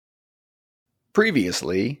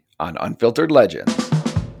Previously on Unfiltered Legends.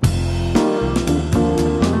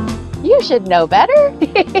 You should know better.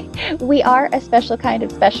 We are a special kind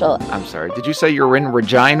of special. I'm sorry, did you say you're in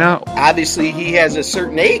Regina? Obviously, he has a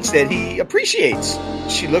certain age that he appreciates.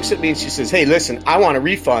 She looks at me and she says, "Hey, listen, I want a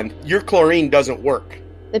refund. Your chlorine doesn't work."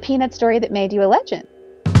 The peanut story that made you a legend.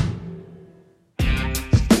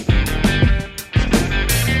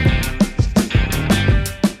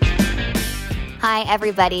 Hi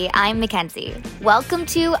everybody, I'm Mackenzie. Welcome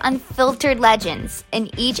to Unfiltered Legends. In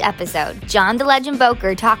each episode, John the Legend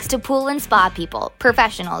Boker talks to pool and spa people,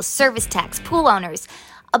 professionals, service techs, pool owners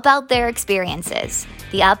about their experiences.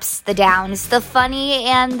 The ups, the downs, the funny,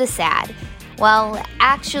 and the sad. Well,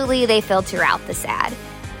 actually they filter out the sad.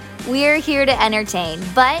 We're here to entertain,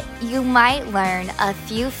 but you might learn a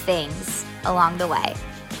few things along the way.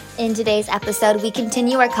 In today's episode, we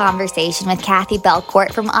continue our conversation with Kathy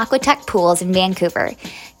Belcourt from Aquatech Pools in Vancouver.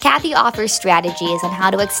 Kathy offers strategies on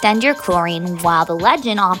how to extend your chlorine, while the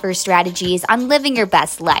Legend offers strategies on living your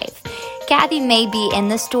best life. Kathy may be in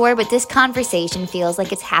the store, but this conversation feels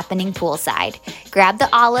like it's happening poolside. Grab the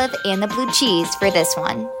olive and the blue cheese for this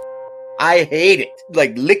one. I hate it.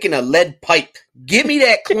 Like licking a lead pipe. Give me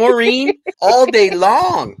that chlorine all day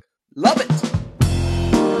long. Love it.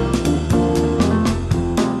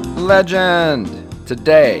 Legend!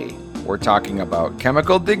 Today, we're talking about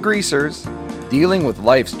chemical degreasers, dealing with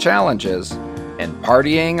life's challenges, and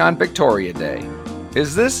partying on Victoria Day.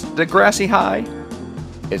 Is this Degrassi High?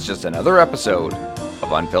 It's just another episode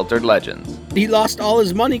of Unfiltered Legends. He lost all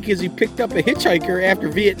his money because he picked up a hitchhiker after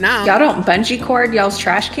Vietnam. Y'all don't bungee cord y'all's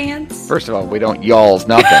trash cans? First of all, we don't y'all's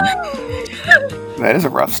nothing. That is a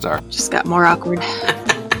rough start. Just got more awkward.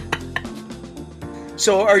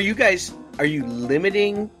 So are you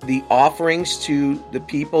limiting the offerings to the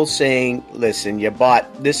people saying, listen, you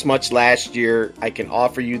bought this much last year, I can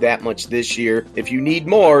offer you that much this year. If you need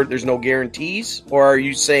more, there's no guarantees? Or are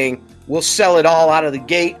you saying, we'll sell it all out of the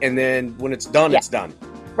gate and then when it's done, It's done?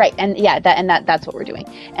 Right. And that's what we're doing.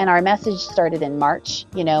 And our message started in March,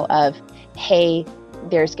 of, hey,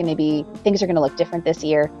 things are going to look different this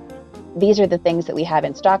year. These are the things that we have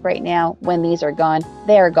in stock right now. When these are gone,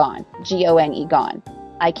 they are gone. Gone, gone.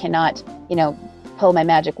 I cannot, pull my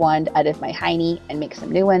magic wand out of my hiney and make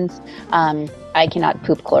some new ones. I cannot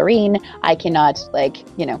poop chlorine. I cannot, spin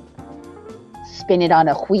it on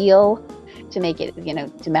a wheel to make it,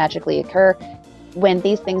 to magically occur. When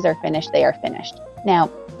these things are finished, they are finished.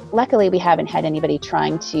 Now, luckily, we haven't had anybody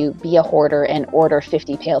trying to be a hoarder and order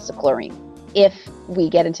 50 pails of chlorine. If we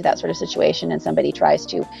get into that sort of situation and somebody tries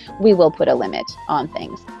to, we will put a limit on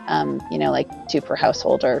things, like 2 per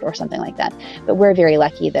household or something like that. But we're very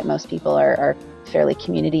lucky that most people are fairly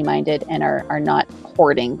community minded and are not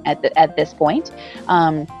hoarding at this point.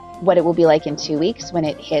 What it will be like in 2 weeks when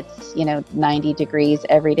it hits, 90 degrees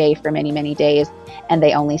every day for many, many days, and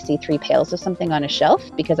they only see 3 pails of something on a shelf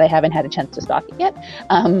because I haven't had a chance to stock it yet,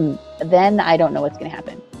 then I don't know what's going to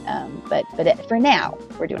happen. But for now,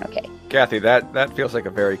 we're doing okay. Kathy, that feels like a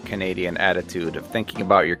very Canadian attitude of thinking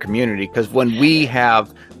about your community, because when we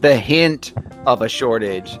have the hint of a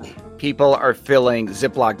shortage, people are filling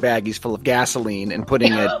Ziploc baggies full of gasoline and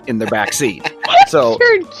putting it in their back seat. So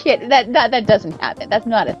you're kidding. That doesn't happen. That's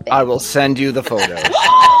not a thing. I will send you the photos.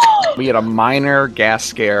 We had a minor gas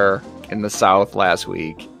scare in the South last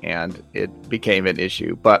week, and it became an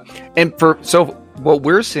issue. So what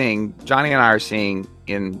we're seeing, Johnny and I are seeing,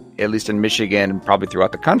 at least in Michigan and probably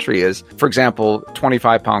throughout the country, is, for example,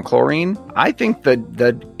 25-pound chlorine. I think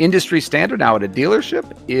the industry standard now at a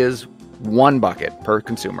dealership is 1 bucket per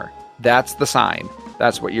consumer. That's the sign.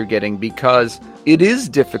 That's what you're getting, because it is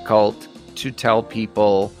difficult to tell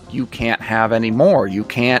people you can't have any more. You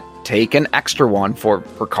can't take an extra one for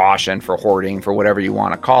precaution, for hoarding, for whatever you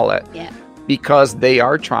want to call it. Yeah. Because they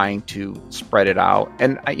are trying to spread it out.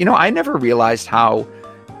 And, I never realized how,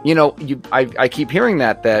 I keep hearing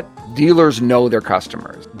that dealers know their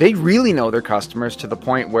customers. They really know their customers to the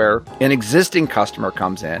point where an existing customer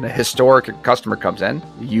comes in, a historic customer comes in,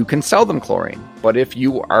 you can sell them chlorine. But if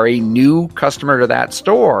you are a new customer to that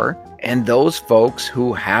store, and those folks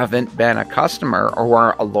who haven't been a customer or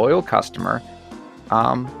are a loyal customer,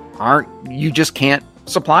 you just can't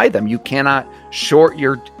supply them. You cannot short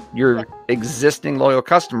your existing loyal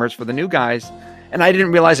customers for the new guys. And I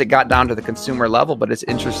didn't realize it got down to the consumer level, but it's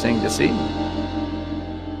interesting to see.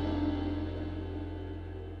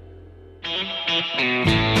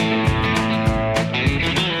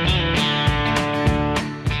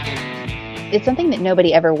 it's something that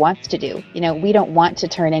nobody ever wants to do. We don't want to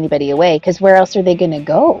turn anybody away, because where else are they going to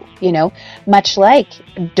go? Much like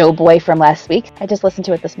Doughboy from last week. I just listened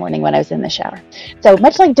to it this morning when I was in the shower. So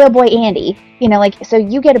much like Doughboy Andy, so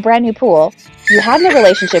you get a brand new pool, you have no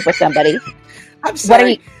relationship with somebody. I'm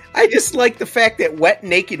sorry. I just like the fact that wet,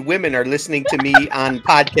 naked women are listening to me on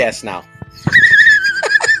podcasts now.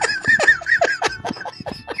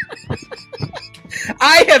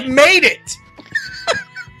 I have made it.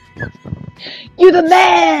 You the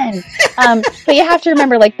man. But you have to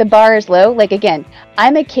remember, the bar is low. Again,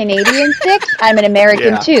 I'm a Canadian 6. I'm an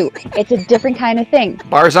American 2. It's a different kind of thing.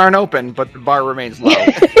 Bars aren't open, but the bar remains low.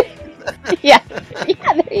 Yeah,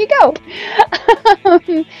 there you go.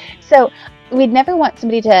 So we'd never want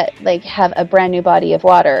somebody to have a brand new body of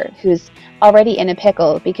water who's already in a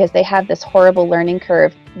pickle because they have this horrible learning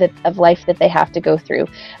curve of life that they have to go through,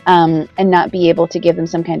 and not be able to give them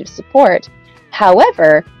some kind of support.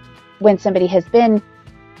 However, when somebody has been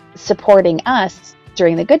supporting us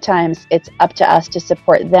during the good times, it's up to us to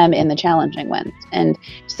support them in the challenging ones. And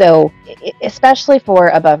so, especially for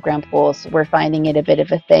above ground pools, we're finding it a bit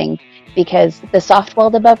of a thing, because the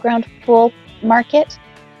soft-walled above ground pool market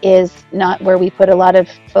is not where we put a lot of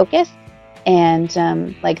focus. And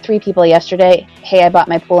 3 people yesterday, hey, I bought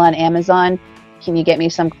my pool on Amazon. Can you get me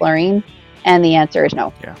some chlorine? And the answer is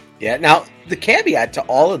no. Yeah. Now, the caveat to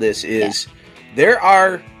all of this is there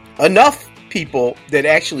are enough people that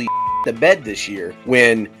actually the bed this year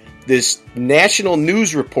when this national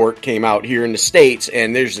news report came out here in the States,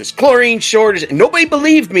 and there's this chlorine shortage, and nobody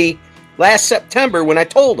believed me last September when I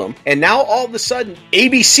told them. And now all of a sudden,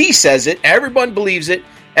 ABC says it, everyone believes it,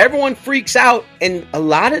 everyone freaks out, and a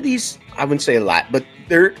lot of these, I wouldn't say a lot, but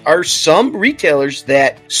there are some retailers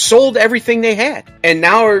that sold everything they had, and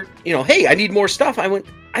now are, hey, I need more stuff.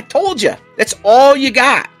 I told you, that's all you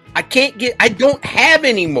got. I don't have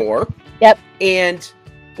any more. Yep. And,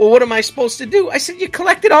 well, what am I supposed to do? I said, you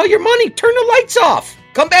collected all your money. Turn the lights off.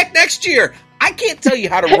 Come back next year. I can't tell you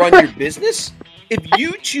how to run your business. If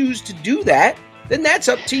you choose to do that, then that's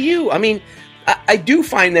up to you. I mean, I do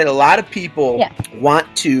find that a lot of people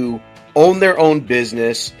want to own their own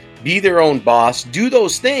business, be their own boss, do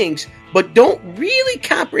those things, but don't really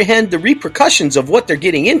comprehend the repercussions of what they're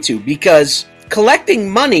getting into, because collecting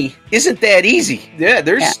money isn't that easy.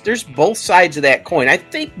 There's both sides of that coin. I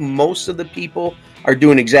think most of the people are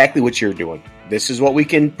doing exactly what you're doing. This is what we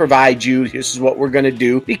can provide you. This is what we're going to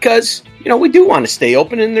do, because we do want to stay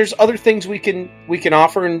open, and there's other things we can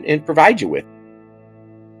offer and provide you with.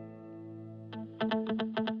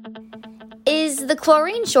 Is the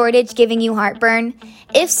chlorine shortage giving you heartburn?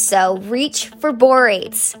 If so, reach for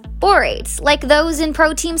borates. Borates, like those in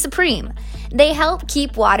Protein Supreme. They help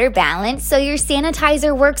keep water balanced so your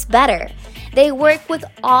sanitizer works better. They work with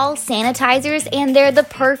all sanitizers, and they're the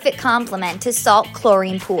perfect complement to salt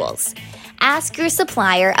chlorine pools. Ask your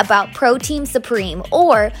supplier about Protein Supreme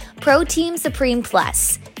or Protein Supreme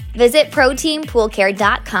Plus. Visit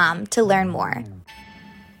proteinpoolcare.com to learn more.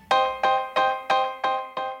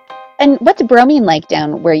 And what's bromine like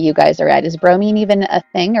down where you guys are at? Is bromine even a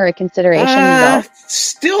thing or a consideration?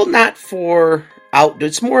 Still not for out.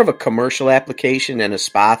 It's more of a commercial application and a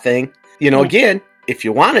spa thing. Again, if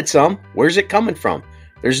you wanted some, where's it coming from?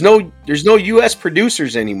 There's no U.S.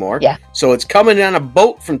 producers anymore. Yeah. So it's coming on a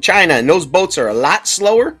boat from China, and those boats are a lot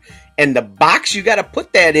slower. And the box you got to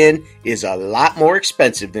put that in is a lot more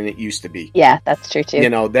expensive than it used to be. Yeah, that's true too.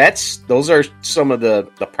 Those are some of the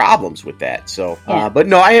problems with that. So, but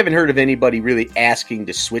no, I haven't heard of anybody really asking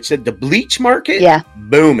to switch it. The bleach market,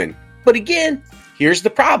 booming. But again, here's the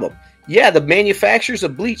problem. Yeah, the manufacturers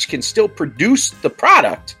of bleach can still produce the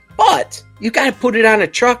product, but you got to put it on a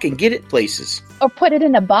truck and get it places. Or put it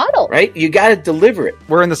in a bottle. Right? You got to deliver it.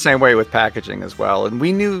 We're in the same way with packaging as well. And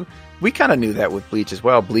we kind of knew that with bleach as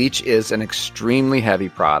well. Bleach is an extremely heavy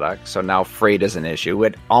product, so now freight is an issue.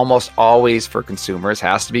 It almost always, for consumers,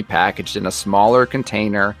 has to be packaged in a smaller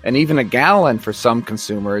container. And even a gallon for some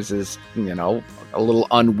consumers is, a little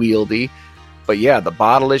unwieldy. But yeah, the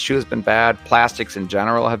bottle issue has been bad. Plastics in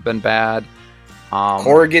general have been bad.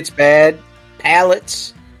 Corrugate's bad.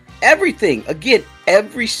 Pallets. Everything. Again,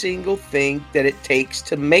 every single thing that it takes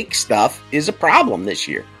to make stuff is a problem this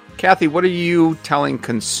year. Kathy, what are you telling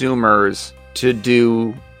consumers to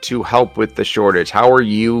do to help with the shortage? How are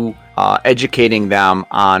you educating them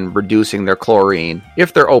on reducing their chlorine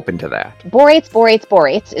if they're open to that?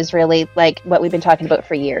 Borates is really like what we've been talking about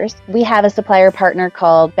for years. We have a supplier partner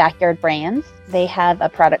called Backyard Brands. They have a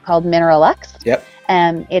product called Mineralux. Yep.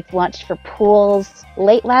 It's launched for pools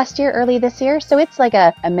late last year, early this year. So it's like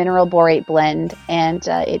a mineral borate blend, and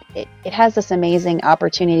it has this amazing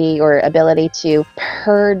opportunity or ability to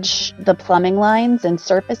purge the plumbing lines and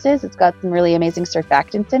surfaces. It's got some really amazing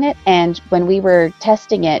surfactants in it. And when we were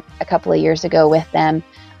testing it a couple of years ago with them,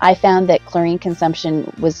 I found that chlorine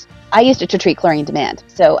consumption I used it to treat chlorine demand.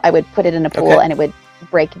 So I would put it in a pool and it would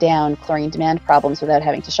break down chlorine demand problems without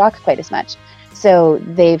having to shock quite as much. So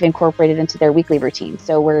they've incorporated into their weekly routine.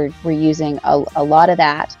 So we're using a lot of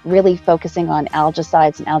that, really focusing on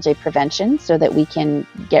algicides and algae prevention so that we can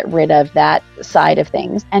get rid of that side of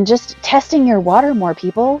things. And just testing your water more,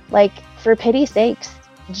 people. Like, for pity's sakes,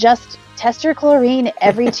 just test your chlorine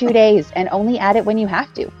every 2 days and only add it when you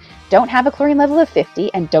have to. Don't have a chlorine level of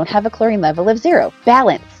 50 and don't have a chlorine level of 0.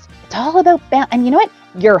 Balance. It's all about balance. And you know what?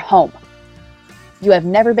 You're home. You have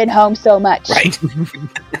never been home so much. Right.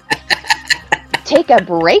 Take a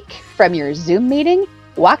break from your Zoom meeting,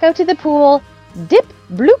 walk out to the pool, dip,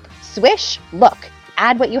 bloop, swish, look.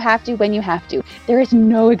 Add what you have to when you have to. There is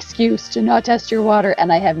no excuse to not test your water,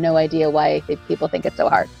 and I have no idea why people think it's so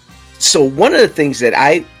hard. So one of the things that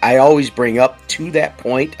I always bring up to that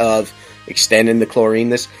point of extending the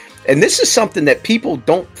chlorine, and this is something that people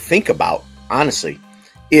don't think about, honestly,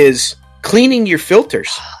 is cleaning your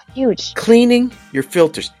filters. Huge. Cleaning your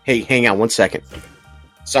filters. Hey, hang on one second.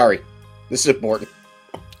 Sorry. This is important.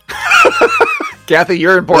 Kathy,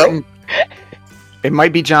 you're important. Well, it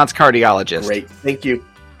might be John's cardiologist. Great. Thank you.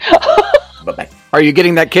 Bye-bye. Are you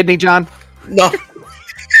getting that kidney, John? No.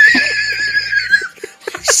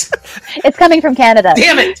 It's coming from Canada.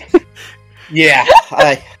 Damn it. Yeah.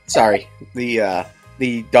 Sorry.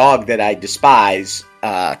 The dog that I despise,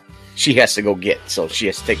 she has to go get. So she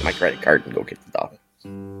has to take my credit card and go get the dog.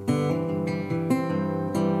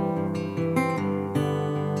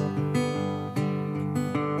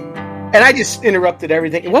 And I just interrupted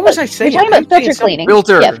everything. What was I saying? You're talking about filter cleaning.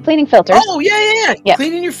 Filter. Yeah, cleaning filters. Oh, yeah.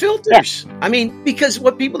 Cleaning your filters. Yeah. I mean, because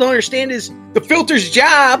what people don't understand is the filter's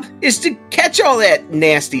job is to catch all that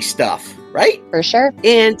nasty stuff, right? For sure.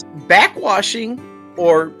 And backwashing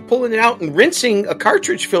or pulling it out and rinsing a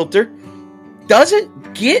cartridge filter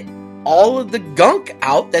doesn't get all of the gunk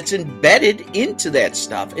out that's embedded into that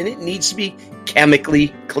stuff. And it needs to be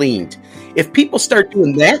chemically cleaned. If people start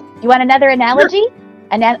doing that... You want another analogy? Sure.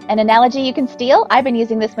 An analogy you can steal? I've been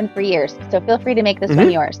using this one for years, so feel free to make this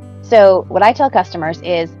one yours. So what I tell customers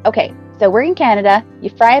is, okay, so we're in Canada, you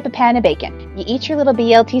fry up a pan of bacon, you eat your little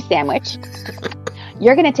BLT sandwich,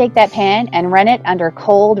 you're going to take that pan and run it under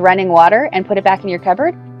cold running water and put it back in your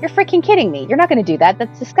cupboard? You're freaking kidding me. You're not going to do that.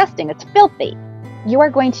 That's disgusting. It's filthy. You are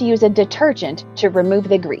going to use a detergent to remove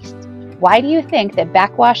the grease. Why do you think that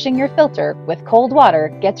backwashing your filter with cold water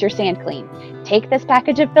gets your sand clean? Take this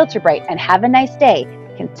package of Filter Bright and have a nice day.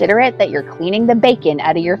 Consider it that you're cleaning the bacon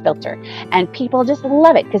out of your filter. And people just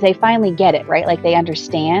love it because they finally get it, right? Like, they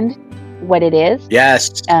understand what it is.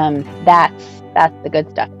 Yes. That's the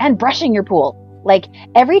good stuff. And brushing your pool. Like,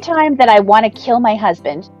 every time that I want to kill my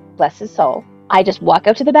husband, bless his soul, I just walk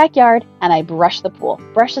out to the backyard and I brush the pool.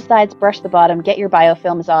 Brush the sides, brush the bottom, get your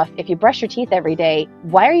biofilms off. If you brush your teeth every day,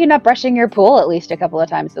 why are you not brushing your pool at least a couple of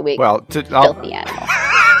times a week? Well, filthy animal.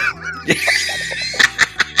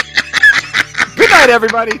 Good night,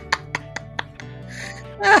 everybody.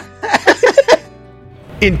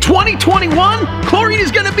 In 2021, chlorine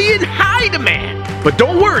is going to be in high demand. But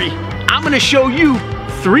don't worry, I'm going to show you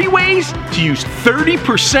 3 ways to use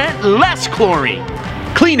 30% less chlorine.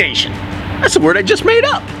 Cleanation. That's a word I just made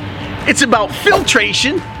up. It's about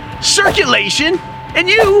filtration, circulation, and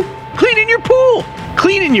you cleaning your pool.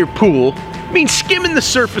 Cleaning your pool means skimming the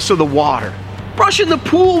surface of the water, brushing the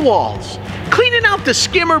pool walls, cleaning out the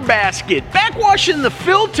skimmer basket, backwashing the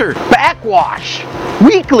filter, backwash,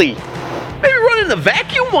 weekly, maybe running the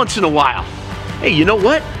vacuum once in a while. Hey, you know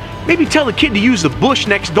what? Maybe tell the kid to use the bush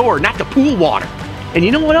next door, not the pool water. And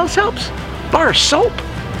you know what else helps? Bar of soap.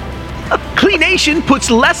 Cleanation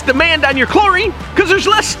puts less demand on your chlorine because there's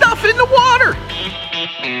less stuff in the water.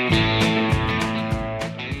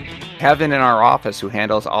 Kevin in our office, who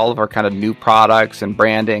handles all of our kind of new products and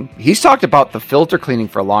branding, he's talked about the filter cleaning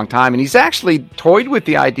for a long time, and he's actually toyed with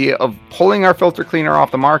the idea of pulling our filter cleaner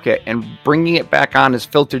off the market and bringing it back on as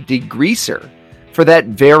filter degreaser for that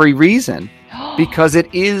very reason, because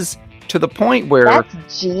it is to the point where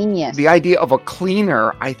that's genius. The idea of a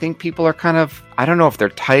cleaner, I think people are kind of, I don't know if they're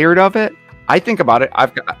tired of it. I think about it.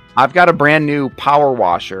 I've got a brand new power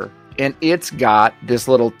washer, and it's got this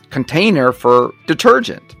little container for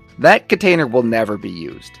detergent. That container will never be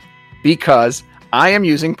used because I am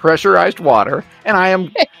using pressurized water and I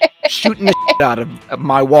am shooting the shit out of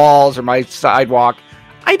my walls or my sidewalk.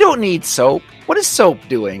 I don't need soap. What is soap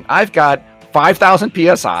doing? I've got 5,000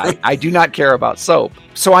 PSI. I do not care about soap.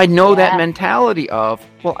 So I know that mentality of,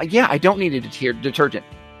 well, yeah, I don't need a detergent.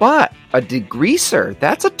 But a degreaser,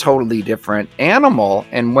 that's a totally different animal.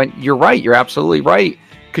 And when you're right, you're absolutely right.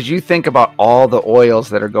 Because you think about all the oils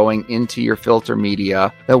that are going into your filter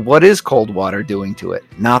media. What is cold water doing to it?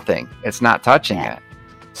 Nothing. It's not touching it.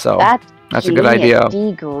 So that's a good idea.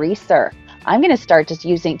 Degreaser. I'm going to start just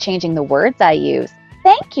changing the words I use.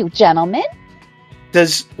 Thank you, gentlemen.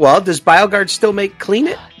 Does BioGuard still make Clean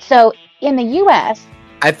It? So in the U.S.,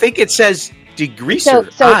 I think it says degreaser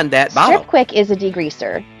on that bottle. Strip Quick is a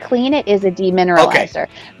degreaser. Clean It is a demineralizer.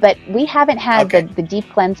 Okay. But we haven't had the Deep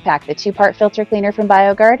Cleanse Pack, the 2-part filter cleaner from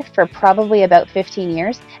BioGuard, for probably about 15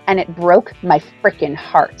 years, and it broke my freaking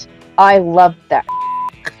heart. I loved that.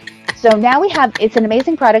 So now it's an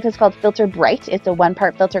amazing product. It's called Filter Bright. It's a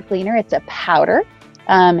 1-part filter cleaner. It's a powder.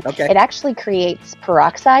 It actually creates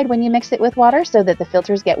peroxide when you mix it with water so that the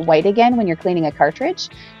filters get white again when you're cleaning a cartridge.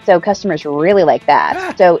 So customers really like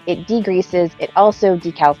that. So it degreases, it also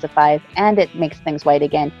decalcifies, and it makes things white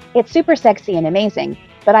again. It's super sexy and amazing,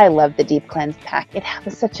 but I love the Deep Cleanse Pack. It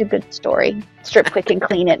has such a good story. Strip Quick and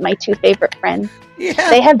Clean It, my 2 favorite friends. Yeah.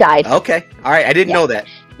 They have died. Okay. All right. I didn't know that.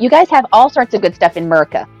 You guys have all sorts of good stuff in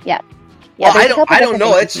Merca. Yeah. Well, I don't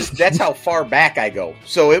know. That's how far back I go.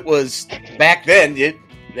 So it was back then.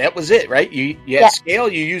 That was it, right? You had scale.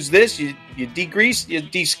 You use this. You degrease. You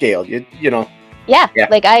descale. You know. Yeah.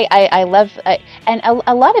 Like I love and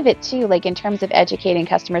a lot of it too. Like in terms of educating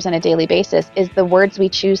customers on a daily basis, is the words we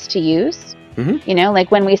choose to use. Mm-hmm. You know, like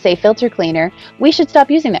when we say filter cleaner, we should stop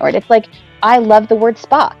using that word. It's like I love the word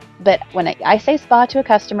spa. But when I say spa to a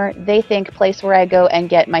customer, they think place where I go and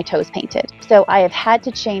get my toes painted. So I have had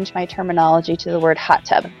to change my terminology to the word hot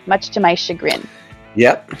tub, much to my chagrin.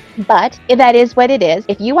 Yep. But if that is what it is,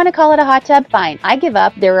 if you want to call it a hot tub, fine. I give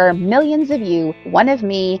up. There are millions of you, one of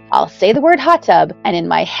me. I'll say the word hot tub, and in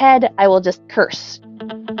my head, I will just curse.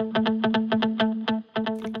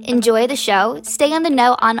 Enjoy the show? Stay on the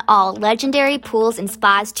know on all Legendary Pools and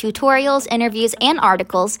Spas tutorials, interviews, and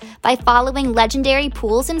articles by following Legendary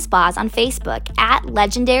Pools and Spas on Facebook at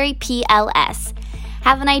LegendaryPLS.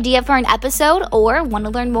 Have an idea for an episode or want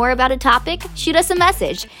to learn more about a topic? Shoot us a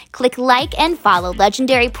message. Click like and follow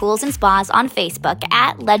Legendary Pools and Spas on Facebook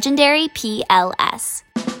at LegendaryPLS.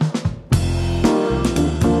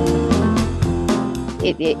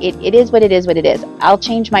 It is what it is. I'll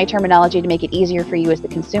change my terminology to make it easier for you as the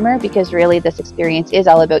consumer, because really this experience is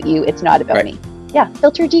all about you. It's not about me. Yeah,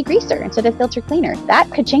 filter degreaser instead of filter cleaner. That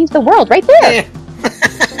could change the world right there.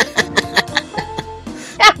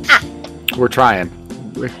 We're trying.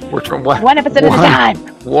 We're trying. One episode at a time.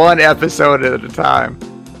 One episode at a time.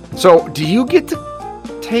 So, do you get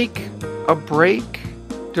to take a break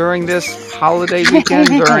during this holiday weekend,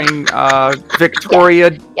 during Victoria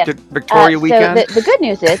weekend? So the good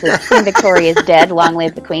news is Queen Victoria is dead. Long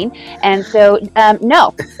live the Queen. And so,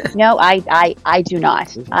 no, I do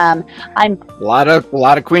not. I'm a lot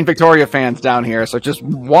of Queen Victoria fans down here. So just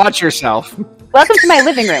watch yourself. Welcome to my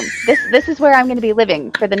living room. This is where I'm going to be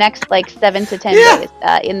living for the next 7 to 10 days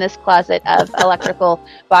in this closet of electrical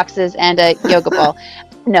boxes and a yoga ball.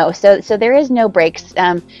 No, so there is no breaks.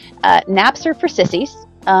 Naps are for sissies.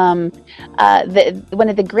 One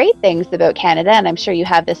of the great things about Canada, and I'm sure you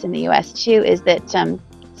have this in the U.S. too, is that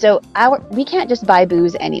we can't just buy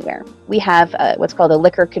booze anywhere. We have what's called a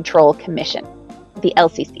Liquor Control Commission, the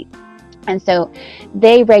LCC. And so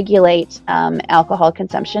they regulate alcohol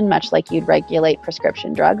consumption, much like you'd regulate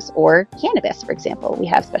prescription drugs or cannabis, for example. We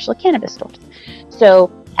have special cannabis stores.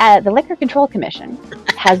 So the Liquor Control Commission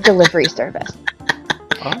has delivery service.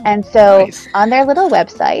 And so on their little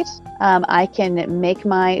website, I can make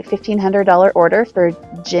my $1,500 order for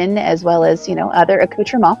gin as well as, other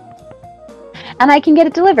accoutrements. And I can get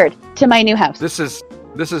it delivered to my new house. This is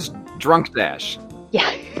Drunk Dash. Yeah.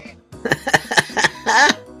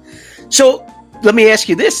 So let me ask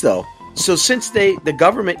you this though. So since the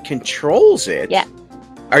government controls it,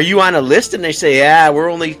 are you on a list and they say, we're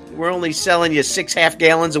only selling you 6 half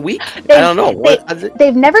gallons a week? I don't know.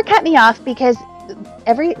 They've never cut me off because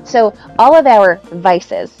all of our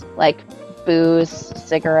vices like booze,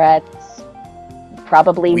 cigarettes,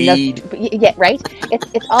 probably weed, right?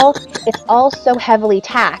 It's all so heavily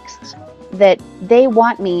taxed that they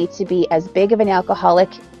want me to be as big of an alcoholic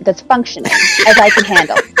that's functioning as I can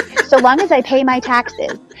handle. so long as I pay my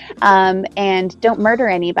taxes and don't murder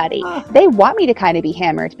anybody, they want me to kind of be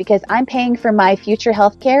hammered because I'm paying for my future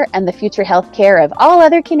health care and the future health care of all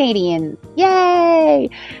other Canadians. Yay!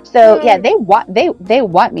 So yeah, they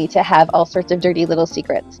want me to have all sorts of dirty little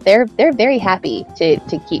secrets. They're very happy to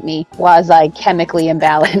keep me quasi chemically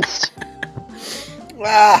imbalanced.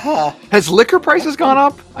 Has liquor prices gone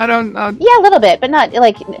up? I don't know. Yeah, a little bit, but not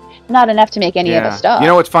enough to make any of us stop. You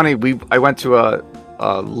know what's funny? I went to a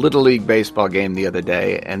Little League baseball game the other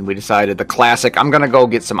day, and we decided the classic, I'm going to go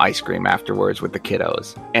get some ice cream afterwards with the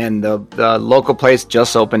kiddos. And the local place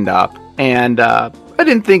just opened up, and I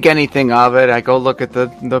didn't think anything of it. I go look at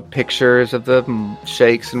the pictures of the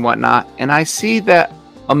shakes and whatnot, and I see that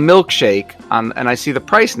a milkshake, and I see the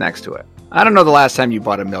price next to it. I don't know the last time you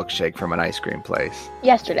bought a milkshake from an ice cream place.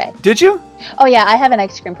 Yesterday. Did you? Oh, yeah, I have an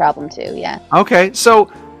ice cream problem, too, yeah. Okay, so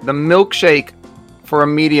the milkshake for a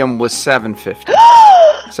medium was $7.50.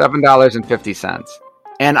 $7.50.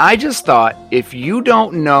 And I just thought, if you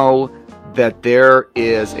don't know that there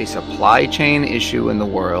is a supply chain issue in the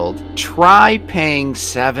world, try paying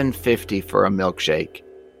 $7.50 for a milkshake.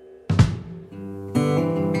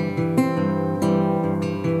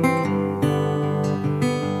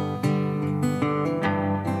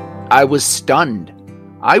 I was stunned.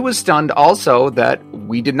 I was stunned also that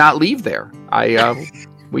we did not leave there. I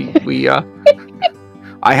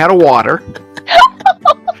had a water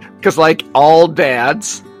because, like all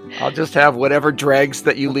dads, I'll just have whatever dregs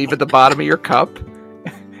that you leave at the bottom of your cup,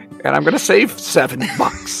 and I'm going to save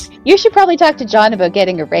 $7. You should probably talk to John about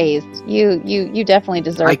getting a raise. You definitely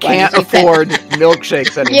deserve. I can't afford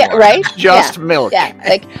milkshakes anymore. Yeah, right. Just milk. Yeah,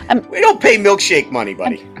 like we don't pay milkshake money,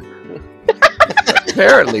 buddy.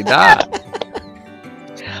 Apparently not.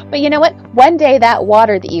 But you know what? One day that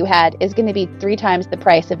water that you had is going to be 3 times the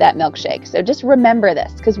price of that milkshake. So just remember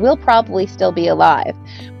this, because we'll probably still be alive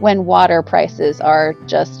when water prices are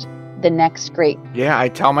just the next great. Yeah, I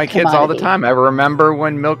tell my kids all the time. I remember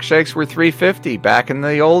when milkshakes were $3.50 back in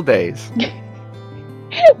the old days.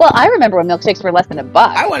 Well, I remember when milkshakes were less than $1.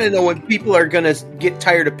 I want to know when people are going to get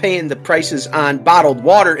tired of paying the prices on bottled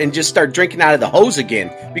water and just start drinking out of the hose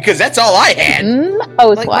again, because that's all I had.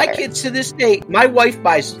 Hose like water. My kids to this day, my wife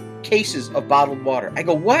buys cases of bottled water. I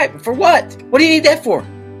go, what? For what? What do you need that for?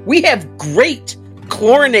 We have great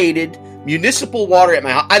chlorinated municipal water at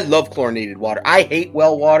my house. I love chlorinated water. I hate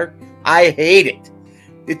well water. I hate it.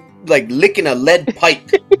 It's like licking a lead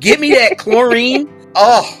pipe. Give me that chlorine.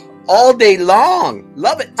 Oh, all day long.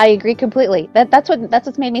 Love it. I agree completely. That's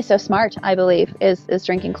what's made me so smart, I believe, is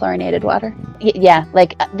drinking chlorinated water. Yeah,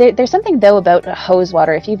 like there's something though about hose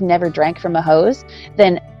water. If you've never drank from a hose,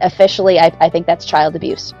 then officially I think that's child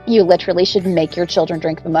abuse. You literally should make your children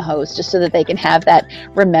drink from a hose just so that they can have that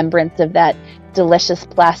remembrance of that delicious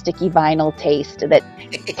plasticky vinyl taste that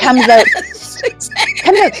comes out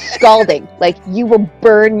scalding. Like you will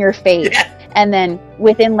burn your face. Yeah. And then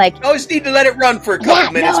within like... You always need to let it run for a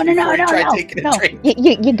couple minutes before you try taking a drink.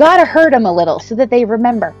 You gotta hurt them a little so that they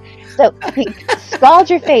remember. So you scald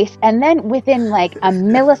your face, and then within like a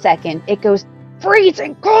millisecond, it goes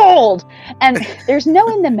freezing cold. And there's no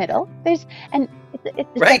in the middle. It's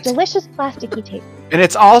right. That delicious plasticky taste. And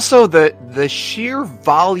it's also the sheer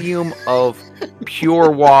volume of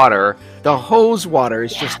pure water. The hose water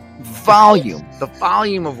is just volume. The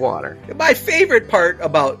volume of water. My favorite part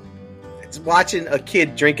about watching a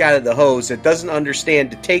kid drink out of the hose that doesn't understand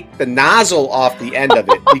to take the nozzle off the end of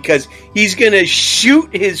it because he's going to shoot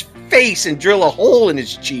his face and drill a hole in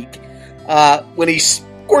his cheek when he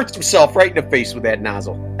squirts himself right in the face with that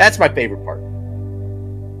nozzle. That's my favorite part.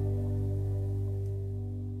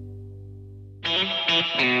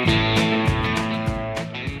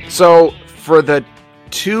 So for the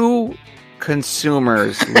 2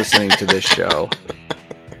 consumers listening to this show,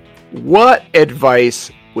 what advice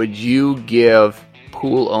would you give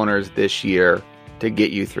pool owners this year to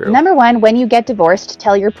get you through? Number 1, when you get divorced,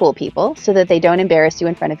 tell your pool people so that they don't embarrass you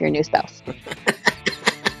in front of your new spouse.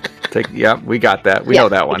 Yeah, we got that. We know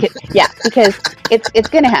that one. Because it's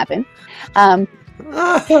going to happen.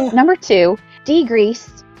 Number 2,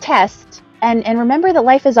 degrease, test, and remember that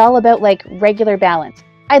life is all about like regular balance.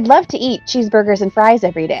 I'd love to eat cheeseburgers and fries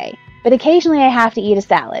every day, but occasionally I have to eat a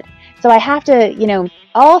salad. So I have to,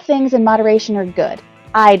 all things in moderation are good.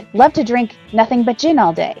 I'd love to drink nothing but gin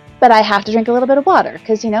all day, but I have to drink a little bit of water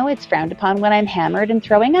because, it's frowned upon when I'm hammered and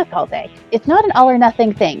throwing up all day. It's not an all or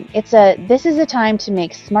nothing thing. This is a time to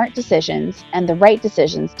make smart decisions and the right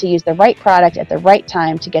decisions, to use the right product at the right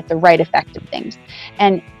time to get the right effect of things.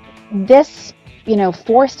 And this,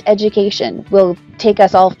 forced education will take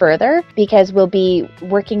us all further because we'll be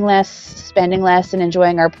working less, spending less, and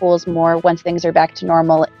enjoying our pools more once things are back to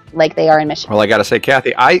normal like they are in Michigan. Well, I got to say,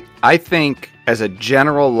 Kathy, I think as a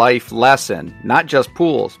general life lesson, not just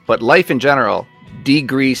pools, but life in general,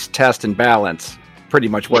 degrease, test, and balance pretty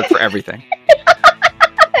much work for everything.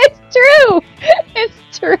 It's true.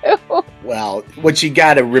 It's true. Well, what you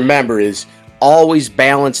got to remember is always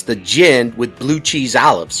balance the gin with blue cheese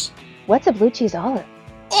olives. What's a blue cheese olive?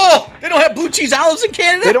 Oh, they don't have blue cheese olives in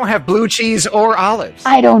Canada? They don't have blue cheese or olives.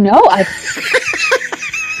 I don't know.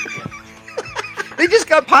 They just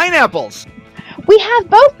got pineapples. We have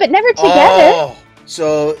both, but never together. Oh,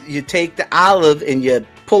 so you take the olive and you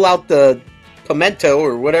pull out the pimento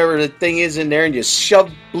or whatever the thing is in there and you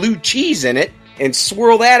shove blue cheese in it and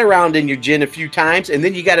swirl that around in your gin a few times, and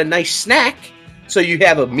then you got a nice snack. So you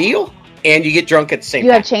have a meal and you get drunk at the same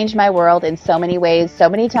You time. have changed my world in so many ways, so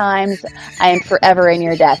many times. I am forever in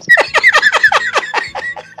your debt.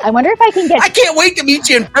 I wonder if I can get... I can't wait to meet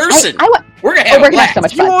you in person. We're going to we're have gonna have so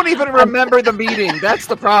much You fun. won't even remember the meeting. That's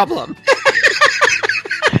the problem.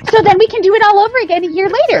 So then we can do it all over again a year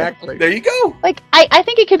later. Exactly. There you go. Like, I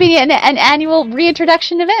think it could be an annual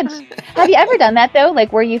reintroduction event. Have you ever done that, though?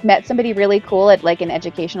 Like, where you've met somebody really cool at, like, an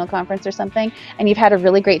educational conference or something, and you've had a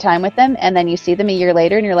really great time with them, and then you see them a year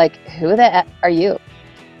later, and you're like, who the F are you?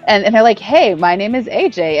 And they're like, hey, my name is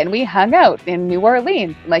AJ, and we hung out in New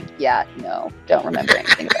Orleans. I'm like, yeah, no, don't remember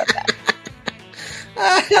anything about that.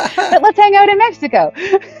 But let's hang out in Mexico.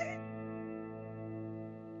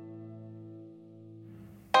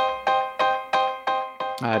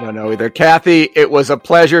 I don't know either. Kathy, it was a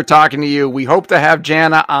pleasure talking to you. We hope to have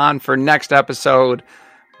Jana on for next episode.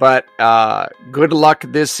 But good luck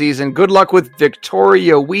this season. Good luck with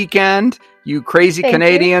Victoria Weekend. You crazy Thank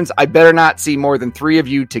Canadians. you. I better not see more than 3 of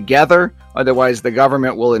you together. Otherwise, the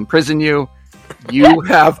government will imprison you. You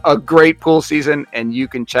have a great pool season, and you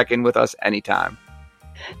can check in with us anytime.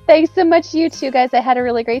 Thanks so much, you two guys. I had a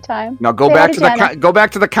really great time. Now go Say back hi to Jana. go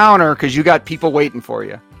back to the counter because you got people waiting for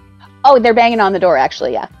you. Oh, they're banging on the door,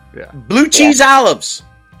 actually, yeah. Yeah. Blue cheese olives.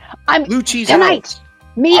 I'm Blue cheese tonight. olives.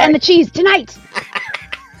 Me All and right. the cheese tonight.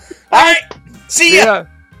 All right. See ya. Yeah.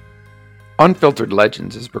 Unfiltered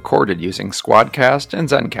Legends is recorded using Squadcast and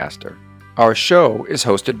Zencaster. Our show is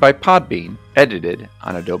hosted by Podbean, edited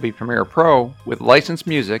on Adobe Premiere Pro with licensed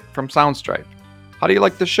music from Soundstripe. How do you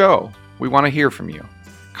like the show? We want to hear from you.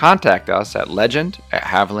 Contact us at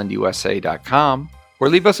legend@havilandusa.com or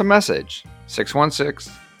leave us a message,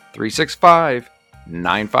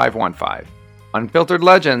 616-365-9515. Unfiltered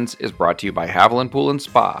Legends is brought to you by Haviland Pool &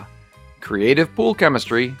 Spa. Creative pool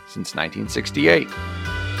chemistry since 1968.